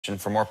And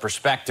for more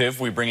perspective,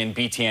 we bring in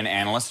BTN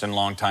analyst and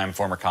longtime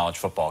former college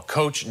football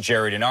coach,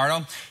 Gerry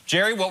DiNardo.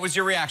 Gerry, what was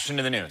your reaction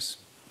to the news?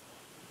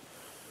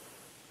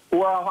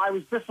 Well, I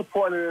was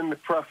disappointed in the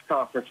press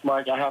conference,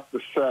 Mike, I have to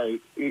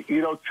say.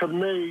 You know, to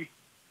me,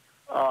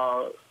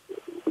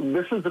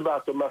 this is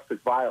about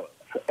domestic violence.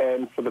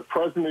 And for the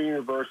president of the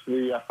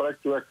university,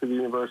 athletic director of the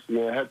university,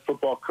 and a head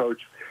football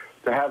coach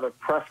to have a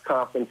press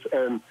conference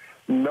and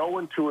no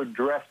one to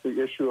address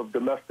the issue of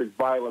domestic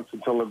violence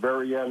until the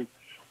very end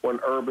when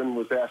Urban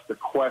was asked a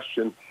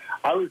question,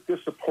 I was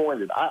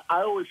disappointed. I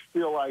always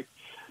feel like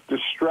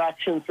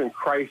distractions and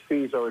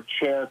crises are a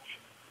chance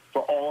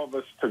for all of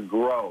us to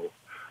grow.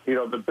 You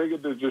know, the bigger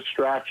the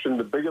distraction,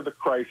 the bigger the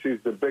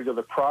crises, the bigger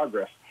the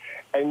progress.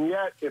 And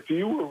yet, if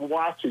you were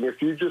watching, if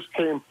you just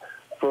came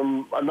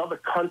from another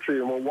country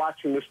and were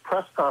watching this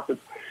press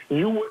conference,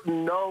 you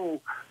wouldn't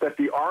know that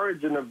the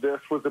origin of this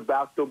was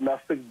about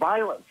domestic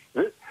violence.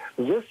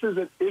 This is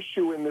an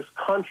issue in this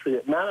country.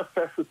 It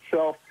manifests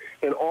itself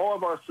in all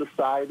of our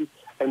society,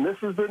 and this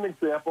is an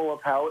example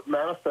of how it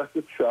manifests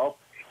itself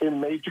in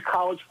major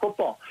college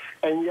football.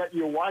 And yet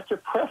you watch a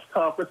press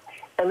conference,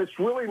 and it's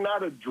really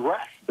not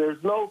addressed.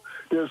 There's no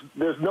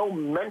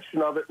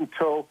mention of it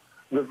until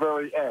the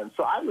very end.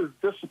 So I was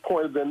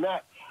disappointed in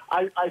that.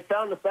 I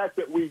found the fact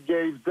that we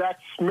gave Zach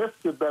Smith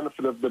the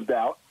benefit of the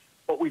doubt,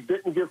 but we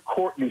didn't give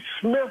Courtney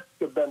Smith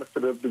the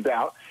benefit of the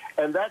doubt,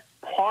 and that's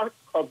part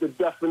of the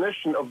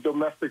definition of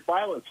domestic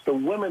violence. The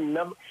woman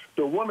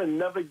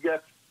never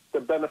gets the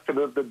benefit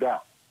of the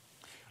doubt.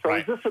 So right.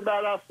 Is this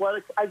about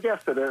athletics? I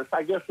guess it is.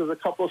 I guess there's a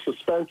couple of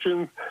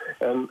suspensions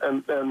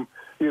and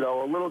you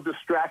know, a little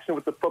distraction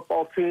with the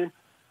football team.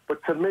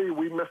 But to me,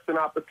 we missed an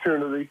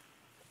opportunity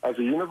as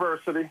a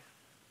university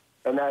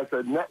and as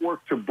a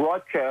network to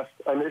broadcast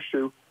an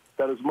issue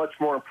that is much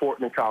more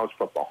important in college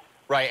football.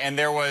 Right, and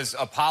there was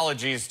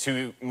apologies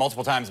to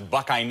multiple times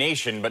Buckeye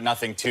Nation, but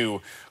nothing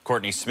to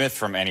Courtney Smith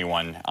from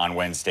anyone on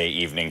Wednesday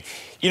evening.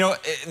 You know,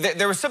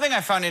 there was something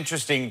I found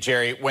interesting,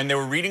 Gerry. When they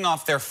were reading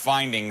off their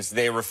findings,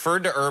 they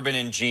referred to Urban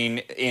and Jean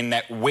in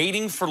that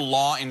waiting for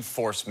law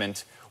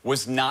enforcement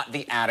was not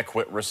the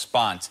adequate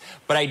response.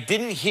 But I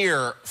didn't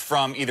hear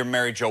from either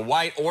Mary Jo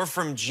White or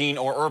from Jean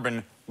or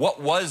Urban what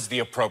was the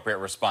appropriate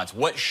response.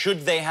 What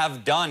should they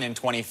have done in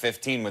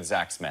 2015 with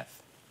Zach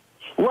Smith?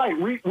 Right.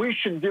 We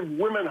should give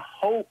women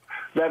hope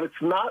that it's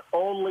not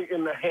only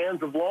in the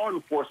hands of law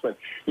enforcement.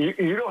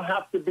 You don't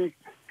have to be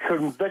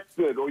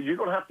convicted or you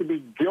don't have to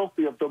be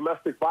guilty of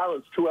domestic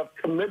violence to have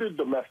committed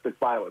domestic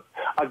violence.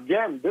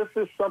 Again, this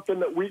is something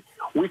that we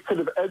could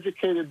have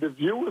educated the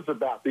viewers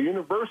about. The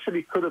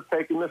university could have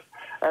taken this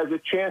as a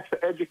chance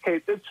to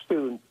educate its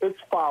students, its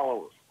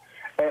followers.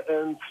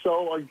 And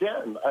so,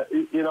 again,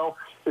 you know,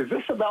 is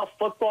this about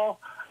football?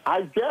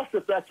 I guess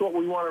if that's what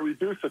we want to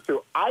reduce it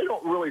to, I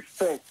don't really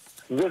think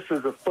this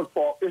is a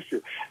football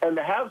issue. And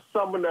to have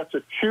someone that's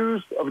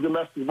accused of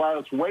domestic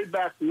violence way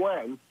back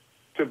when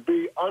to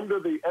be under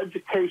the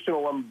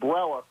educational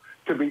umbrella,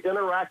 to be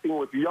interacting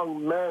with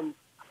young men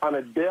on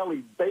a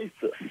daily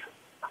basis,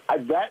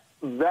 that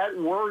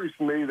worries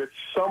me that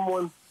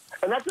someone,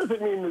 and that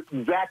doesn't mean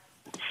that Zach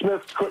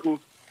Smith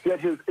couldn't get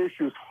his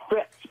issues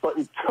fixed, but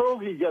until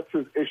he gets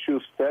his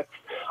issues fixed,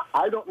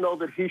 I don't know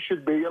that he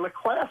should be in a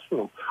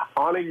classroom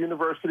on a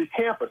university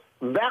campus.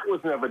 That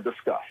was never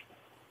discussed.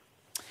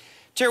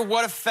 Gerry,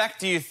 what effect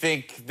do you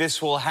think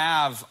this will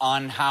have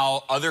on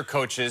how other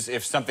coaches,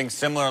 if something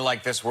similar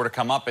like this were to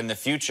come up in the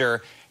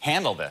future,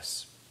 handle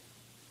this?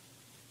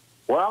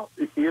 Well,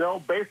 you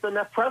know, based on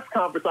that press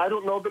conference, I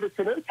don't know that it's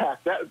an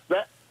impact.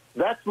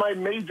 That's my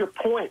major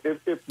point.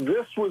 If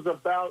this was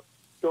about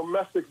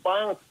domestic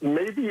violence,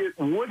 maybe it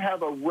would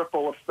have a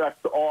ripple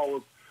effect to all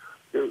of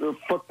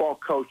football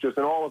coaches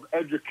and all of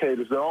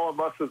educators and all of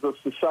us as a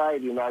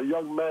society and our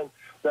young men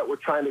that we're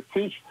trying to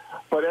teach.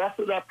 But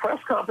after that press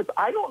conference,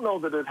 I don't know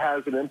that it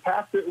has an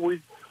impact.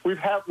 We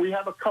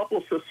have a couple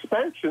of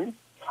suspensions.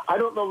 I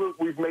don't know that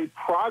we've made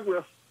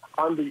progress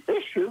on the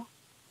issue.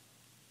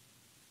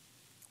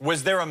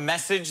 Was there a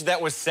message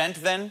that was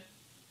sent then?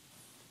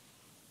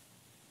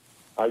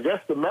 I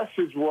guess the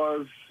message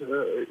was,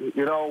 you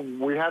know,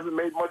 we haven't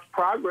made much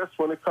progress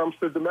when it comes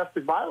to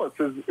domestic violence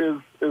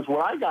is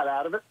what I got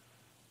out of it.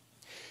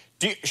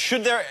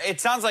 It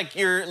sounds like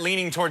you're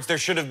leaning towards there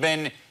should have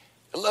been,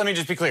 let me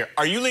just be clear.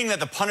 Are you leaning that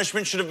the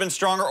punishment should have been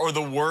stronger or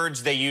the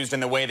words they used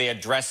and the way they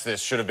addressed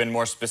this should have been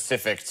more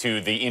specific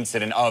to the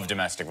incident of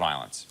domestic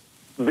violence?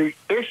 The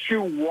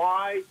issue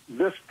why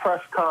this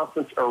press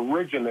conference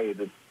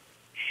originated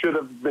should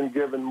have been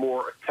given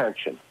more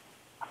attention.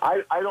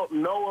 I don't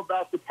know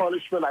about the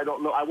punishment. I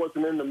don't know. I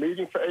wasn't in the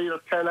meeting for 8 or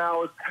 10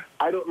 hours.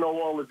 I don't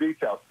know all the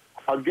details.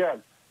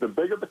 Again, the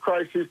bigger the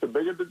crisis, the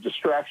bigger the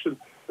distraction,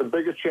 the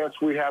bigger chance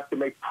we have to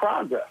make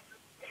progress.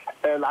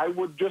 And I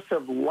would just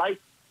have liked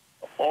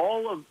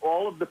all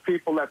of the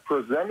people that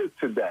presented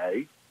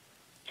today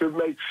to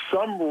make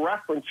some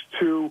reference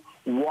to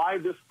why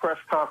this press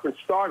conference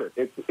started.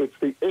 It's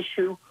the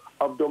issue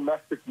of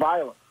domestic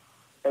violence.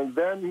 And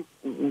then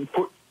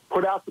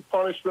put out the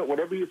punishment,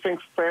 whatever you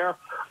think's fair.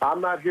 I'm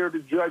not here to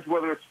judge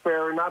whether it's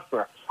fair or not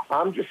fair.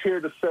 I'm just here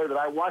to say that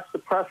I watched the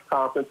press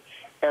conference,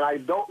 and I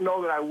don't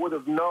know that I would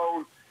have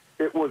known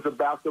it was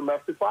about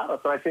domestic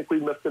violence, and I think we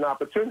missed an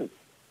opportunity.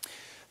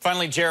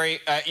 Finally, Gerry,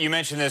 you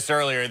mentioned this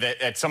earlier, that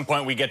at some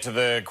point we get to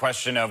the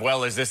question of,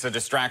 well, is this a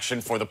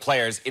distraction for the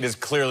players? It is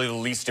clearly the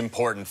least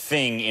important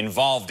thing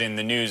involved in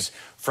the news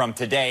from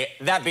today.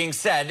 That being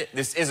said,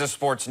 this is a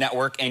sports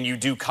network, and you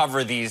do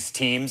cover these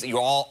teams. You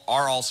all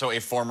are also a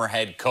former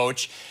head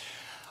coach.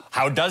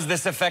 How does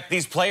this affect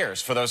these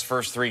players for those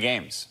first 3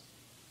 games?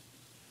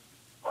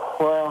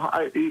 Well,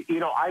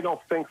 I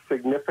don't think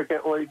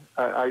significantly.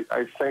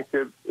 I think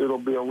it'll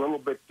be a little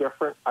bit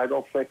different. I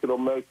don't think it'll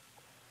make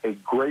a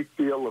great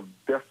deal of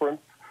difference,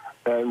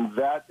 and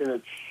that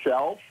in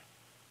itself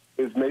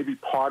is maybe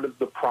part of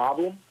the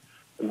problem.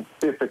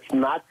 If it's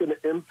not going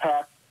to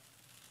impact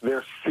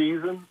their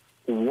season,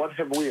 what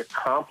have we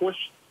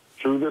accomplished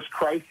through this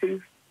crisis?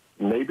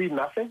 Maybe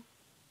nothing.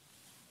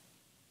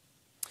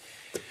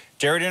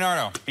 Gerry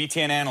DiNardo,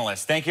 BTN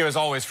analyst. Thank you, as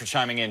always, for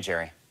chiming in,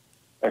 Gerry.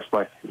 Thanks,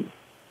 Mike.